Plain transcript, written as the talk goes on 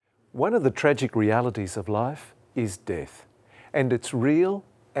One of the tragic realities of life is death, and it's real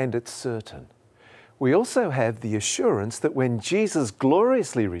and it's certain. We also have the assurance that when Jesus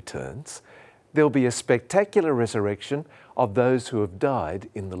gloriously returns, there'll be a spectacular resurrection of those who have died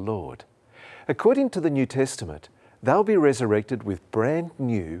in the Lord. According to the New Testament, they'll be resurrected with brand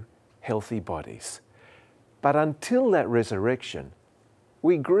new, healthy bodies. But until that resurrection,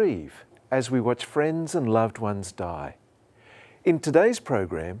 we grieve as we watch friends and loved ones die. In today's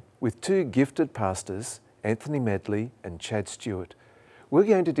program, with two gifted pastors, Anthony Medley and Chad Stuart, we're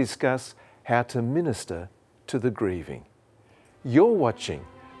going to discuss how to minister to the grieving. You're watching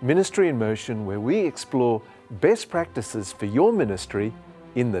Ministry in Motion, where we explore best practices for your ministry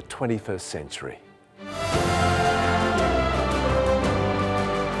in the 21st century.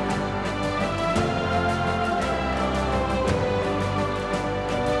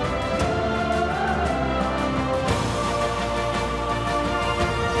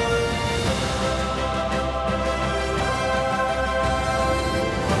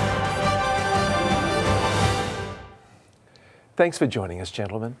 Thanks for joining us,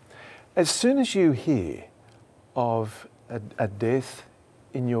 gentlemen. As soon as you hear of a death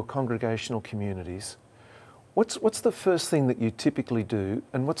in your congregational communities, what's the first thing that you typically do,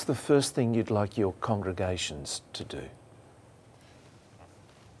 and what's the first thing you'd like your congregations to do?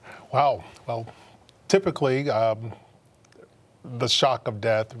 Wow. Well, typically, the shock of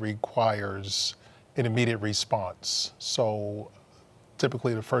death requires an immediate response. So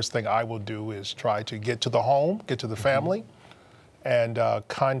typically the first thing I will do is try to get to the home, get to the family, and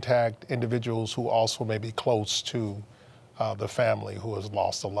contact individuals who also may be close to the family who has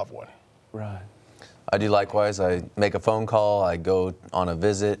lost a loved one. Right. I do likewise. I make a phone call, I go on a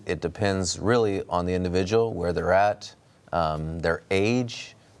visit. It depends really on the individual, where they're at, their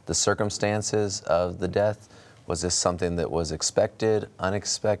age, the circumstances of the death. Was this something that was expected,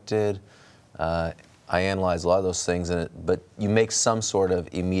 unexpected? I analyze a lot of those things, but you make some sort of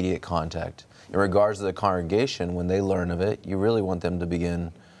immediate contact. In regards to the congregation, when they learn of it, you really want them to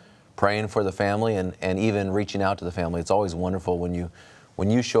begin praying for the family and even reaching out to the family. It's always wonderful when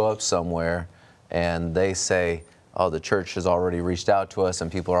you show up somewhere and they say, oh, the church has already reached out to us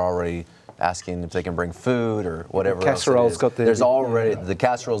and people are already asking if they can bring food or whatever. Casserole's got their... There's already, the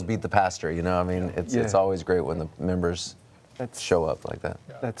casseroles beat the pastor, you know? I mean, it's always great when the members show up like that.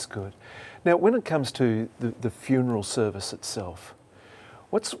 That's good. Now, when it comes to the funeral service itself,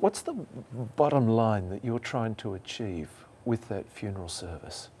 what's the bottom line that you're trying to achieve with that funeral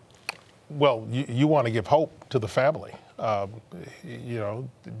service? Well, you want to give hope to the family. Death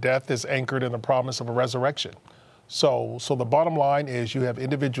is anchored in the promise of a resurrection. So the bottom line is you have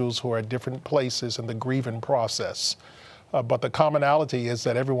individuals who are at different places in the grieving process, but the commonality is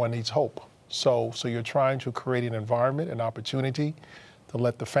that everyone needs hope. So you're trying to create an environment, an opportunity to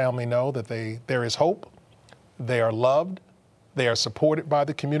let the family know that there is hope, they are loved, they are supported by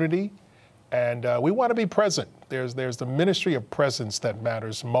the community, and we want to be present. There's the ministry of presence that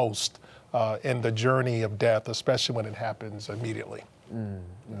matters most in the journey of death, especially when it happens immediately.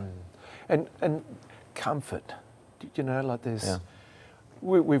 And comfort, like there's,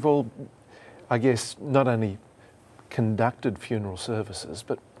 we've all, I guess, not only conducted funeral services,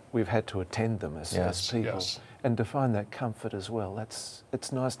 but we've had to attend them as people. Yes. And to find that comfort as well,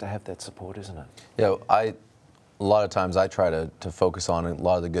 it's nice to have that support, isn't it? Yeah, a lot of times I try to focus on a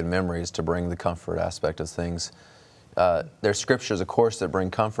lot of the good memories to bring the comfort aspect of things. There's scriptures, of course, that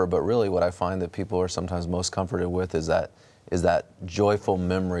bring comfort, but really what I find that people are sometimes most comforted with is that joyful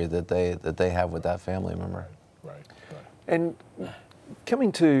memory that they have with that family member. Right. And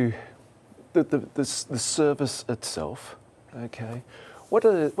coming to the service itself, okay, what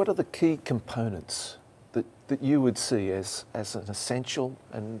are the key components that you would see as an essential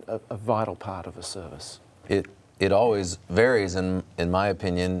and a vital part of a service? It always varies, in my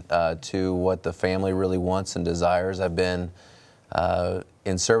opinion, to what the family really wants and desires. I've been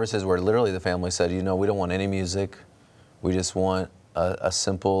in services where literally the family said, we don't want any music. We just want a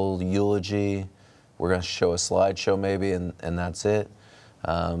simple eulogy. We're going to show a slideshow maybe, and that's it.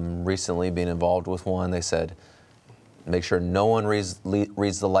 Recently being involved with one, they said, make sure no one reads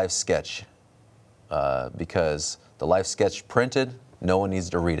the life sketch because the life sketch printed, no one needs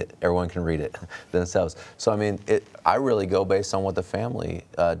to read it. Everyone can read it themselves. So I mean, I really go based on what the family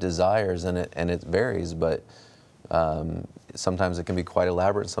desires, and it varies. But sometimes it can be quite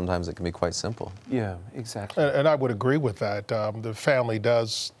elaborate. Sometimes it can be quite simple. Yeah, exactly. And I would agree with that. The family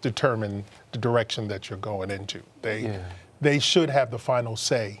does determine the direction that you're going into. They should have the final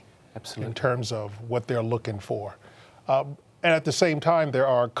say. Absolutely. In terms of what they're looking for. And at the same time, there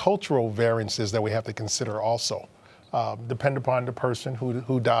are cultural variances that we have to consider also. depend upon the person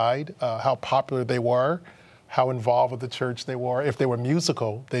who died, how popular they were, how involved with the church they were. If they were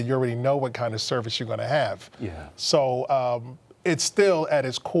musical, then you already know what kind of service you're going to have. Yeah. So it's still at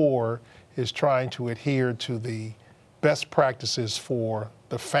its core is trying to adhere to the best practices for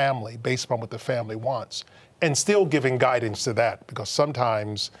the family based upon what the family wants, and still giving guidance to that, because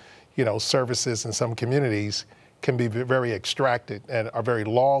sometimes, services in some communities can be very extracted and are very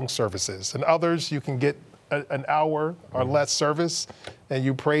long services. And others, you can get an hour or less service, and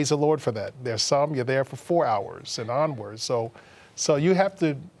you praise the Lord for that. There's some, you're there for 4 hours and onwards. So you have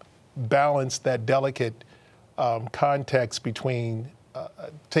to balance that delicate context between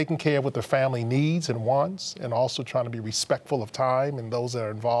taking care of what the family needs and wants, and also trying to be respectful of time and those that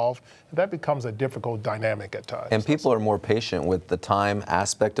are involved. And that becomes a difficult dynamic at times. And people are more patient with the time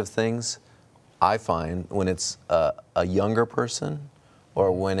aspect of things, I find, when it's a younger person,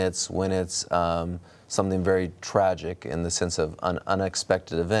 or when it's something very tragic in the sense of an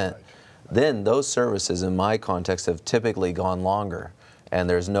unexpected event. Right. Then those services, in my context, have typically gone longer, and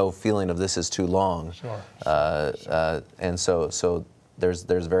there's no feeling of this is too long. Sure. And so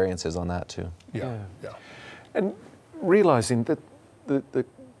there's variances on that too. Yeah. And realizing that the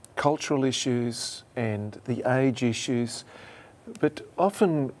cultural issues and the age issues, but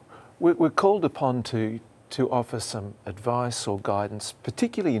often we're called upon to offer some advice or guidance,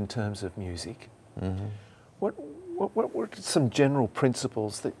 particularly in terms of music. Mm-hmm. What are some general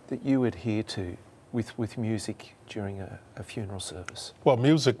principles that you adhere to with music during a funeral service? Well,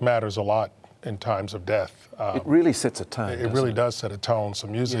 music matters a lot in times of death. It really sets a tone. It really does set a tone. So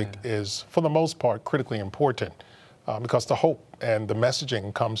music is, for the most part, critically important because the hope and the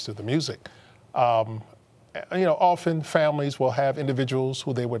messaging comes through the music. Often families will have individuals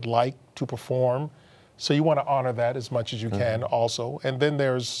who they would like to perform, so you want to honor that as much as you can also. And then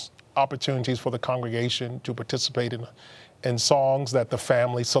there's opportunities for the congregation to participate in songs that the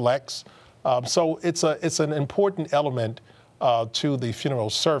family selects. So it's an important element to the funeral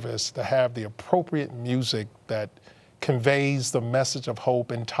service to have the appropriate music that conveys the message of hope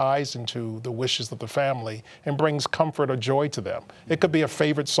and ties into the wishes of the family and brings comfort or joy to them. It could be a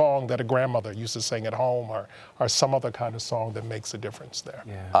favorite song that a grandmother used to sing at home, or some other kind of song that makes a difference there.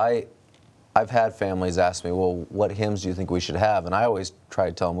 Yeah. I've had families ask me, well, what hymns do you think we should have? And I always try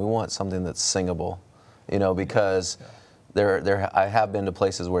to tell them, we want something that's singable, because I have been to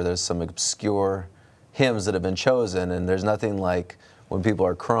places where there's some obscure hymns that have been chosen, and there's nothing like when people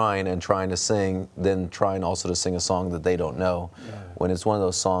are crying and trying to sing, then trying also to sing a song that they don't know. Yeah. When it's one of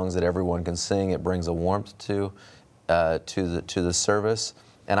those songs that everyone can sing, it brings a warmth to the service.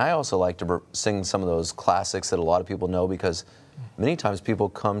 And I also like to sing some of those classics that a lot of people know, because many times people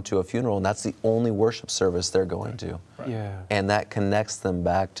come to a funeral and that's the only worship service they're going to. Right. Yeah. And that connects them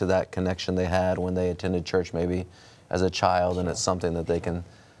back to that connection they had when they attended church maybe as a child, and it's something that they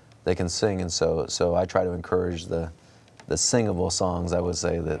can sing. And so I try to encourage the singable songs, I would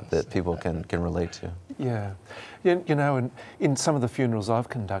say, that people can relate to. Yeah. And in some of the funerals I've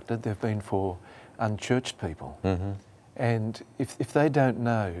conducted, they've been for unchurched people. Mm-hmm. And if they don't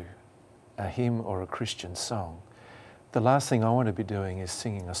know a hymn or a Christian song, the last thing I want to be doing is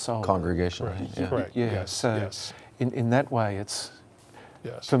singing a solo. Congregational. Right. Yeah. Correct. Yeah. Yes. So yes. in that way, it's,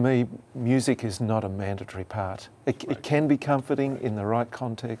 yes. for me, music is not a mandatory part. It can be comforting in the right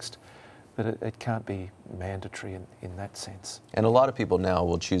context, but it can't be mandatory in that sense. And a lot of people now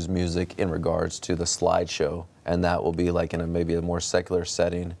will choose music in regards to the slideshow, and that will be like in maybe a more secular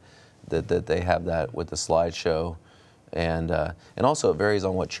setting, that they have that with the slideshow. And also it varies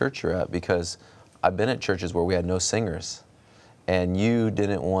on what church you're at, because I've been at churches where we had no singers, and you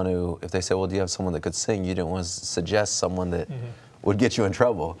didn't want to, if they said, well, do you have someone that could sing, you didn't want to suggest someone that would get you in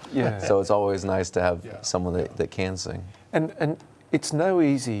trouble. Yeah. So it's always nice to have someone that can sing. And it's no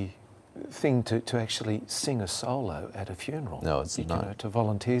easy thing to actually sing a solo at a funeral. No, it's not. To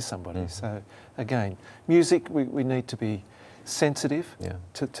volunteer somebody. So again, music, we need to be sensitive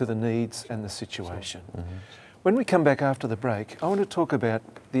to the needs and the situation. Mm-hmm. When we come back after the break, I want to talk about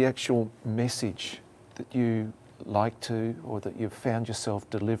the actual message that you like to, or that you've found yourself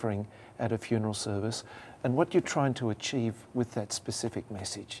delivering at a funeral service, and what you're trying to achieve with that specific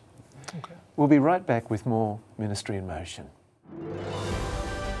message. Okay. We'll be right back with more Ministry in Motion.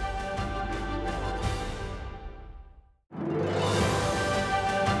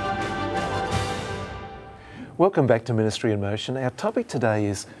 Welcome back to Ministry in Motion. Our topic today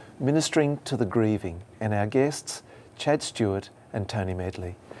is ministering to the grieving, and our guests, Chad Stuart and Tony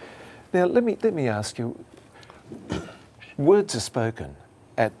Medley. Now, let me ask you, words are spoken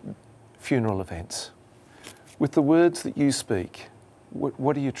at funeral events. With the words that you speak,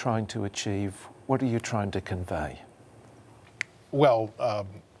 what are you trying to achieve? What are you trying to convey? Well,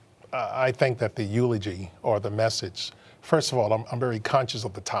 I think that the eulogy or the message, first of all, I'm very conscious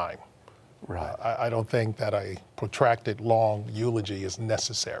of the time. Right. I don't think that a protracted, long eulogy is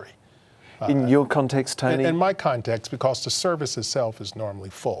necessary. In your context, Tony? In my context, because the service itself is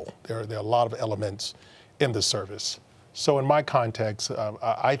normally full. There are a lot of elements in the service. So in my context,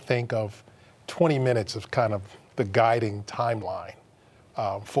 I think of 20 minutes as kind of the guiding timeline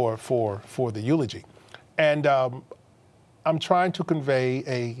for the eulogy. And I'm trying to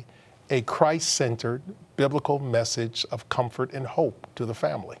convey a Christ-centered biblical message of comfort and hope to the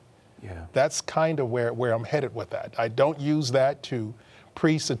family. Yeah. That's kind of where I'm headed with that. I don't use that to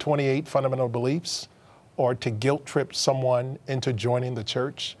preach the 28 fundamental beliefs or to guilt trip someone into joining the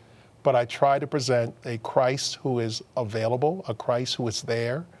church, but I try to present a Christ who is available, a Christ who is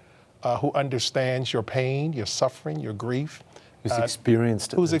there, who understands your pain, your suffering, your grief. Who's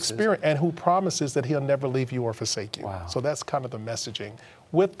experienced it. Who's experienced, and who promises that he'll never leave you or forsake you. Wow. So that's kind of the messaging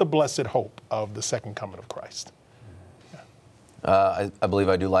with the blessed hope of the second coming of Christ. I believe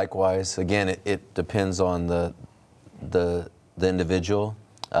I do likewise. Again, it depends on the individual.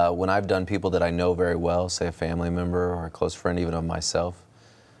 When I've done people that I know very well, say a family member or a close friend even of myself,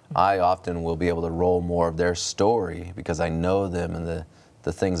 I often will be able to roll more of their story because I know them and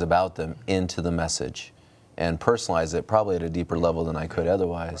the things about them into the message and personalize it probably at a deeper level than I could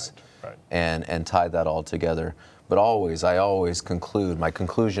otherwise, Right. and tie that all together. But I always conclude, my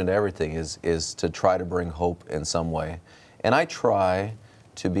conclusion to everything is to try to bring hope in some way. And I try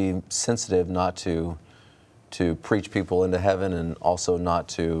to be sensitive not to preach people into heaven and also not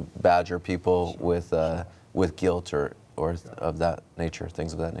to badger people with guilt or of that nature,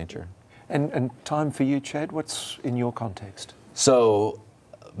 things of that nature. And time for you, Chad? What's in your context? So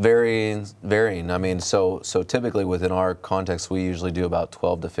varying. I mean, so typically within our context, we usually do about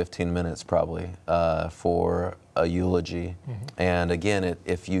 12 to 15 minutes probably for a eulogy. Mm-hmm. And again,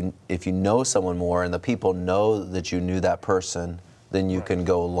 if you know someone more and the people know that you knew that person, then you can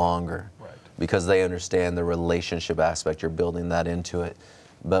go longer because they understand the relationship aspect. You're building that into it.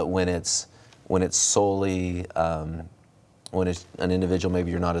 But when it's solely when it's an individual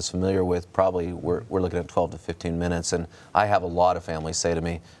maybe you're not as familiar with, probably we're looking at 12 to 15 minutes. And I have a lot of families say to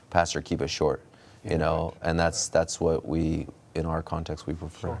me, Pastor, keep it short, you know, and that's what we, in our context, we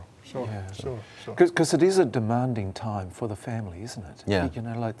prefer. Sure. Because it is a demanding time for the family, isn't it? Yeah. You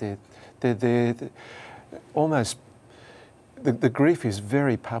know, like they're almost, the grief is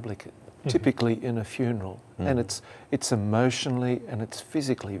very public, typically in a funeral, and it's emotionally and it's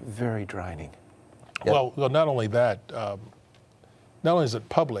physically very draining. Yep. Well, not only that, not only is it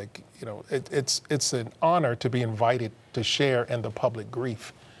public, you know, it's an honor to be invited to share in the public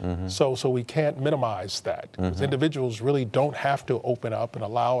grief. Mm-hmm. So we can't minimize that. Because individuals really don't have to open up and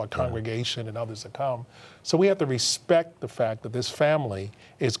allow a congregation and others to come. So we have to respect the fact that this family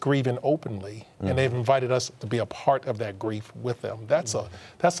is grieving openly, and they've invited us to be a part of that grief with them. That's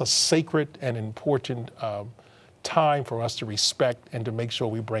a sacred and important time for us to respect and to make sure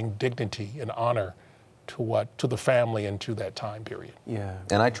we bring dignity and honor to the family and to that time period. Yeah.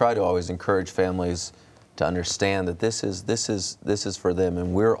 And I try to always encourage families to understand that this is for them,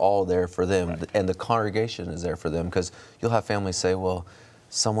 and we're all there for them, and the congregation is there for them. Because you'll have families say, "Well,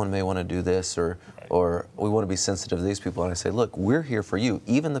 someone may want to do this, or we want to be sensitive to these people." And I say, "Look, we're here for you.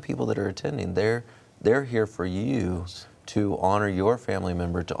 Even the people that are attending, they're here for you to honor your family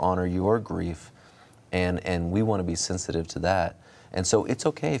member, to honor your grief, and we want to be sensitive to that. And so it's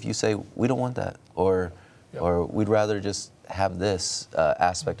okay if you say we don't want that, or we'd rather just have this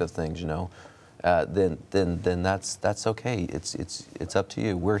aspect of things, you know." Then that's okay. It's up to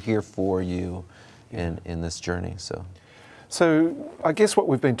you. We're here for you in this journey. So I guess what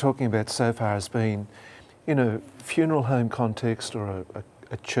we've been talking about so far has been in a funeral home context or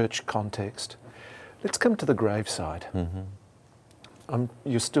a church context. Let's come to the graveside. Mm-hmm.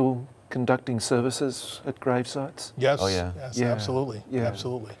 You're still conducting services at gravesites? Yes. Oh yeah. Yes. Yeah. Absolutely. Yeah.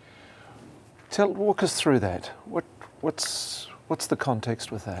 Absolutely. Walk us through that. What's the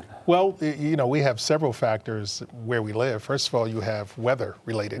context with that? Well, you know, we have several factors where we live. First of all, you have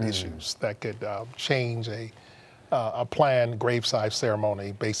weather-related issues that could change a planned graveside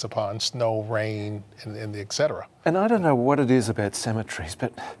ceremony based upon snow, rain, and et cetera. And I don't know what it is about cemeteries,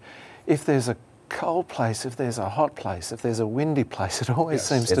 but if there's a cold place, if there's a hot place, if there's a windy place, it always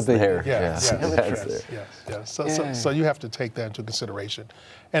seems to be there. Yes. Yeah. So you have to take that into consideration.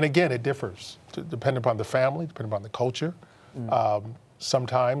 And again, it differs depending upon the family, depending upon the culture.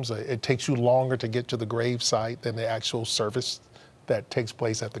 Sometimes it takes you longer to get to the gravesite than the actual service that takes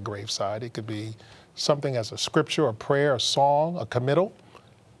place at the gravesite. It could be something as a scripture, a prayer, a song, a committal,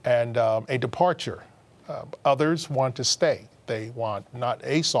 and a departure. Others want to stay. They want not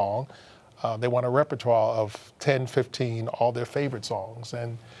a song, they want a repertoire of 10, 15, all their favorite songs.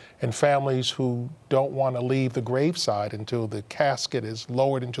 And families who don't want to leave the graveside until the casket is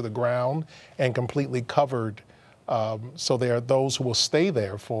lowered into the ground and completely covered. So there are those who will stay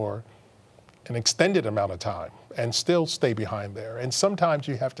there for an extended amount of time and still stay behind there. And sometimes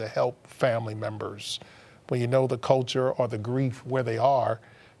you have to help family members when you know the culture or the grief where they are,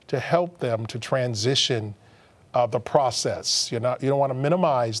 to help them to transition the process. You don't want to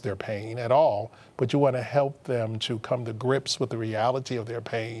minimize their pain at all, but you want to help them to come to grips with the reality of their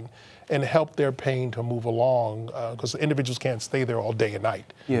pain and help their pain to move along, because individuals can't stay there all day and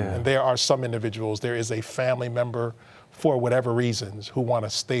night. Yeah. And there are some individuals, there is a family member for whatever reasons who want to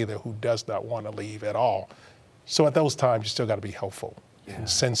stay there, who does not want to leave at all. So at those times, you still got to be helpful and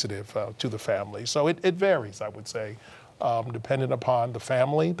sensitive to the family. So it varies, I would say, depending upon the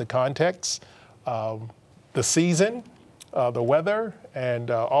family, the context, the season, the weather, and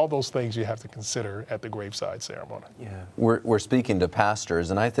all those things you have to consider at the graveside ceremony. Yeah. We're speaking to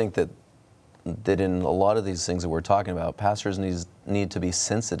pastors, and I think that in a lot of these things that we're talking about, pastors need to be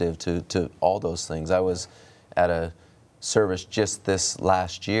sensitive to all those things. I was at a service just this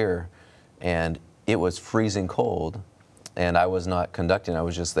last year, and it was freezing cold, and I was not conducting, I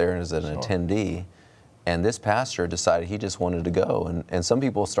was just there as an attendee. And this pastor decided he just wanted to go. And some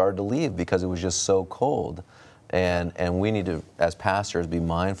people started to leave because it was just so cold. And we need to, as pastors, be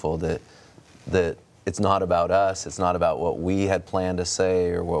mindful that it's not about us, it's not about what we had planned to say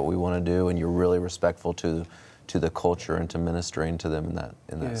or what we want to do, and you're really respectful to the culture and to ministering to them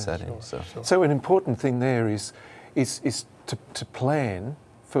in that setting. So an important thing there is to plan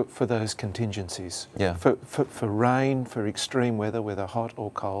for those contingencies, for rain, for extreme weather, whether hot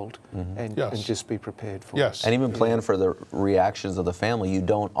or cold, and just be prepared for it. And even plan for the reactions of the family. You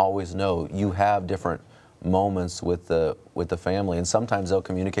don't always know. You have different moments with the family, and sometimes they'll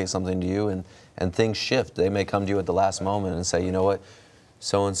communicate something to you, and things shift. They may come to you at the last moment and say, you know what,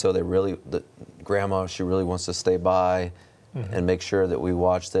 so-and-so, the grandma, she really wants to stay by and make sure that we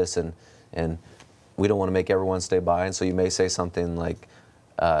watch this, and we don't want to make everyone stay by, and so you may say something like,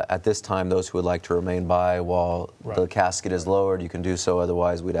 at this time, those who would like to remain by while the casket is lowered, you can do so.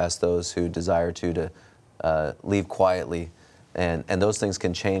 Otherwise, we'd ask those who desire to leave quietly. And those things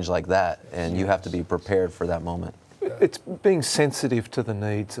can change like that, and you have to be prepared for that moment. It's being sensitive to the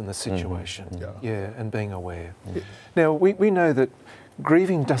needs and the situation, and being aware. Now, we know that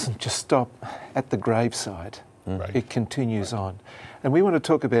grieving doesn't just stop at the graveside. It continues on. And we want to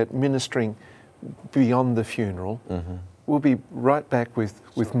talk about ministering beyond the funeral. We'll be right back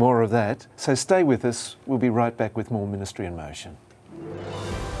with more of that. So stay with us. We'll be right back with more Ministry in Motion.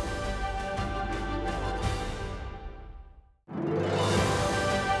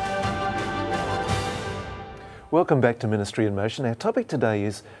 Welcome back to Ministry in Motion. Our topic today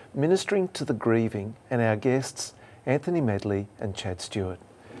is ministering to the grieving, and our guests, Anthony Medley and Chad Stuart.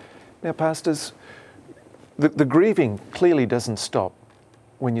 Now, pastors, the grieving clearly doesn't stop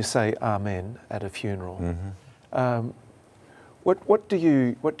when you say Amen at a funeral. What do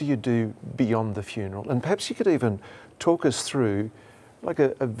you do beyond the funeral? And perhaps you could even talk us through like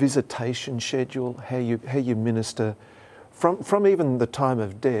a visitation schedule, how you minister from even the time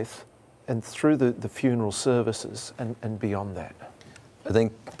of death and through the funeral services and beyond that. I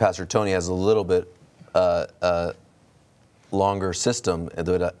think Pastor Tony has a little bit longer system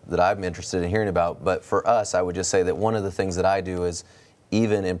that I'm interested in hearing about. But for us, I would just say that one of the things that I do is,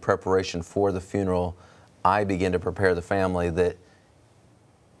 even in preparation for the funeral, I begin to prepare the family that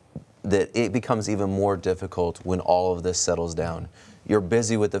it becomes even more difficult when all of this settles down. You're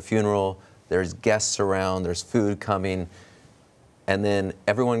busy with the funeral, there's guests around, there's food coming, and then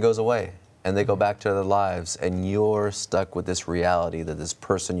everyone goes away and they go back to their lives, and you're stuck with this reality that this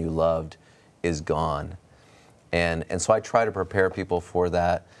person you loved is gone. And so I try to prepare people for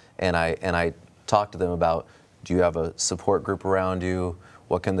that, and I talk to them about, do you have a support group around you?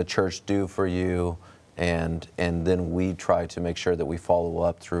 What can the church do for you? And then we try to make sure that we follow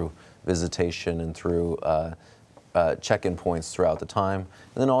up through visitation and through check-in points throughout the time.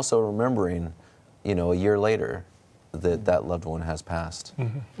 And then also remembering, a year later that loved one has passed.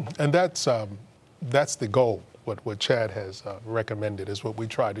 And that's the goal. What Chad has recommended is what we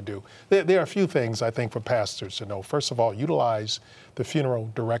try to do. There are a few things I think for pastors to know. First of all, utilize the funeral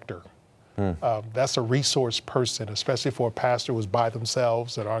director. That's a resource person, especially for a pastor who's by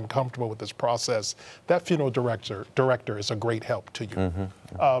themselves and are uncomfortable with this process. That funeral director is a great help to you.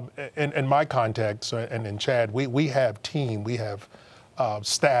 In my context, and in Chad, we have team. We have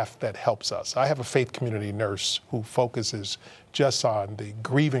staff that helps us. I have a faith community nurse who focuses just on the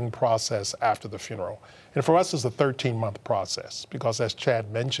grieving process after the funeral. And for us, it's a 13-month process because, as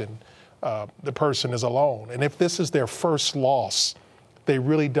Chad mentioned, the person is alone. And if this is their first loss, they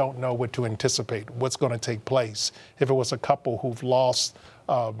really don't know what to anticipate, what's going to take place. If it was a couple who've lost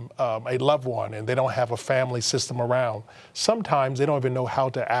a loved one and they don't have a family system around, sometimes they don't even know how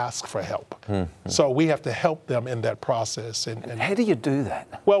to ask for help. Mm-hmm. So we have to help them in that process. And how do you do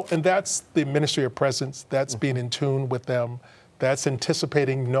that? Well, and that's the ministry of presence. That's being in tune with them. That's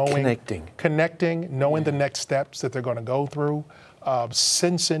anticipating, knowing, connecting, knowing the next steps that they're going to go through.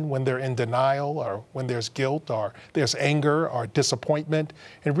 Sensing when they're in denial or when there's guilt or there's anger or disappointment,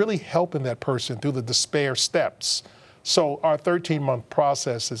 and really helping that person through the despair steps. So our 13-month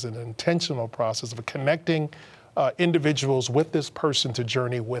process is an intentional process of connecting individuals with this person to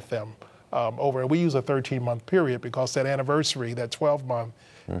journey with them over. And we use a 13-month period because that anniversary, that 12-month,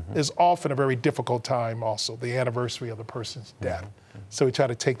 is often a very difficult time also, the anniversary of the person's death. So we try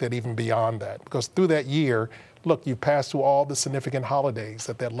to take that even beyond that, because through that year, look, you passed through all the significant holidays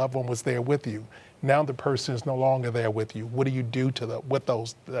that loved one was there with you. Now the person is no longer there with you. What do you do with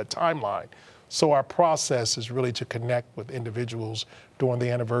that timeline? So our process is really to connect with individuals during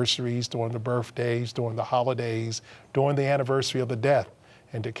the anniversaries, during the birthdays, during the holidays, during the anniversary of the death,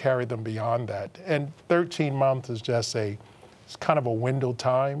 and to carry them beyond that. And 13 months is just it's kind of a window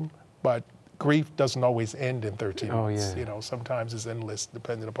time, but grief doesn't always end in 13 months. You know, sometimes it's endless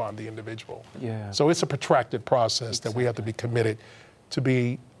depending upon the individual. So it's a protracted process that we have to be committed to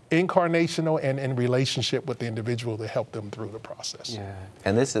be incarnational and in relationship with the individual to help them through the process.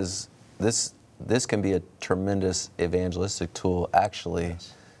 And this can be a tremendous evangelistic tool, actually,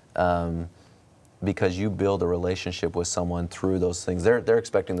 because you build a relationship with someone through those things. They're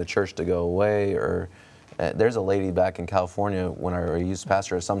expecting the church to go away, or there's a lady back in California when I used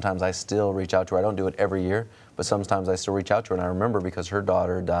pastor. Sometimes I still reach out to her. I don't do it every year, but sometimes I still reach out to her, and I remember because her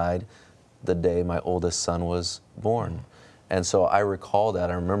daughter died the day my oldest son was born. And so I recall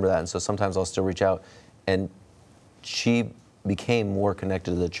that, I remember that, and so sometimes I'll still reach out, and she became more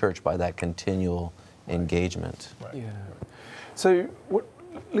connected to the church by that continual engagement. So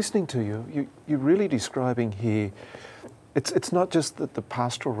listening to you're really describing here, it's not just the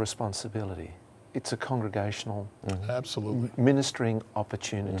pastoral responsibility, it's a congregational ministering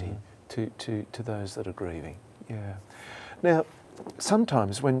opportunity to those that are grieving. Now,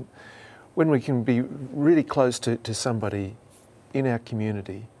 sometimes when we can be really close to somebody in our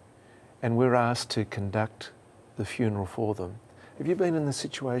community and we're asked to conduct the funeral for them, have you been in the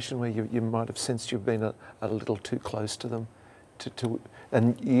situation where you might have sensed you've been a little too close to them,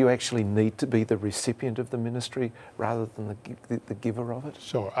 and you actually need to be the recipient of the ministry rather than the giver of it?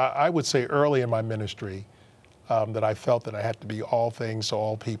 Sure. I would say early in my ministry that I felt that I had to be all things to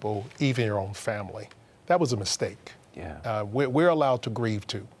all people, even your own family. That was a mistake. We're allowed to grieve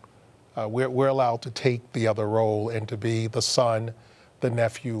too. We're allowed to take the other role and to be the son, the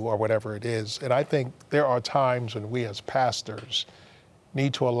nephew, or whatever it is. And I think there are times when we as pastors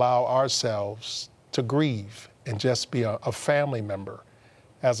need to allow ourselves to grieve and just be a family member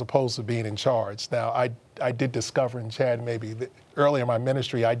as opposed to being in charge. Now, I did discover in Chad maybe early in my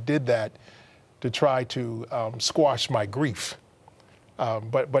ministry, I did that to try to squash my grief.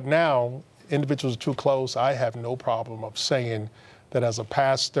 But now, individuals are too close. I have no problem of saying that as a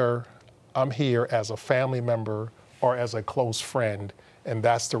pastor, I'm here as a family member or as a close friend, and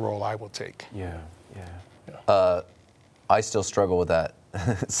that's the role I will take. I still struggle with that.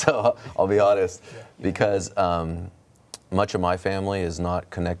 So I'll be honest, because much of my family is not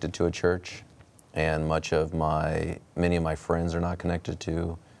connected to a church, and many of my friends are not connected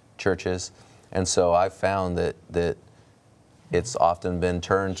to churches. And so I've found that it's often been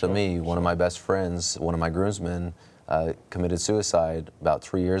turned to me. One of my best friends, one of my groomsmen, committed suicide about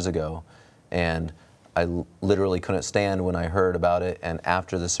 3 years ago, and I literally couldn't stand when I heard about it, and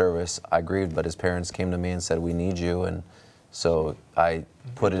after the service I grieved, but his parents came to me and said, "We need you," and so I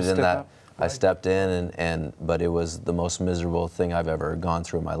put it in that. I stepped in, but it was the most miserable thing I've ever gone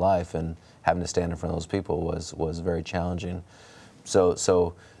through in my life, and having to stand in front of those people was very challenging.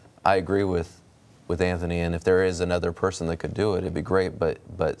 So I agree with Anthony, and if there is another person that could do it, it'd be great,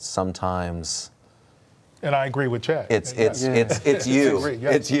 but sometimes. And I agree with Chad. It's you.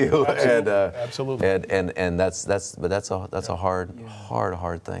 It's you. Absolutely. And that's a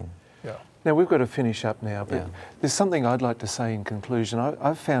hard thing. Now we've got to finish up now, but there's something I'd like to say in conclusion.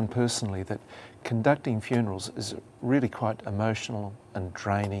 I've found personally that conducting funerals is really quite emotional and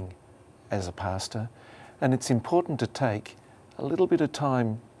draining as a pastor, and it's important to take a little bit of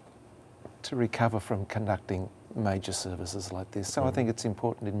time to recover from conducting major services like this. So I think it's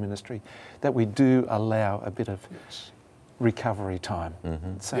important in ministry that we do allow a bit of recovery time.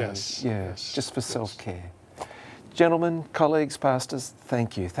 So, just for self-care. Gentlemen, colleagues, pastors,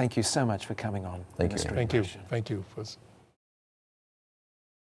 thank you. Thank you so much for coming on. Thank you. Thank you. Thank you.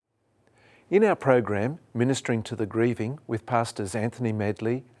 In our program, Ministering to the Grieving, with Pastors Anthony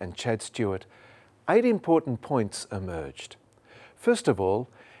Medley and Chad Stuart, 8 important points emerged. First of all,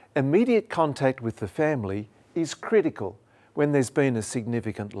 immediate contact with the family is critical when there's been a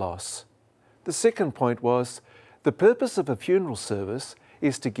significant loss. The second point was, the purpose of a funeral service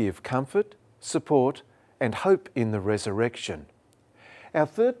is to give comfort, support, and hope in the resurrection. Our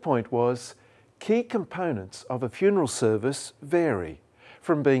third point was, key components of a funeral service vary,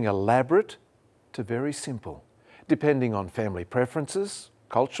 from being elaborate to very simple, depending on family preferences,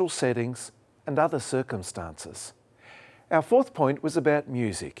 cultural settings, and other circumstances. Our fourth point was about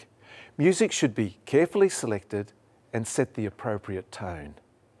music. Music should be carefully selected and set the appropriate tone.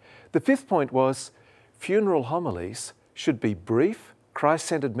 The fifth point was, funeral homilies should be brief,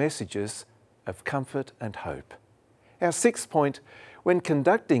 Christ-centred messages of comfort and hope. Our sixth point, when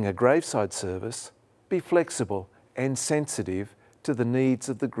conducting a graveside service, be flexible and sensitive to the needs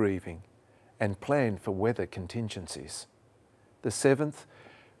of the grieving and plan for weather contingencies. The seventh,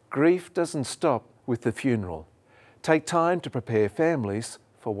 grief doesn't stop with the funeral. Take time to prepare families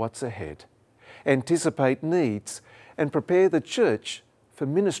for what's ahead. Anticipate needs and prepare the church for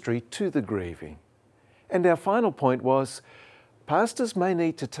ministry to the grieving. And our final point was, pastors may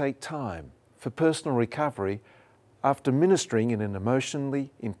need to take time for personal recovery after ministering in an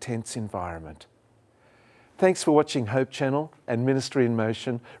emotionally intense environment. Thanks for watching Hope Channel and Ministry in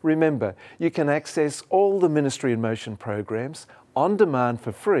Motion. Remember, you can access all the Ministry in Motion programs on demand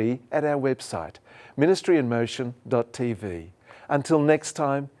for free at our website, ministryinmotion.tv. Until next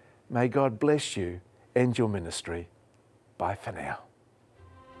time, may God bless you and your ministry. Bye for now.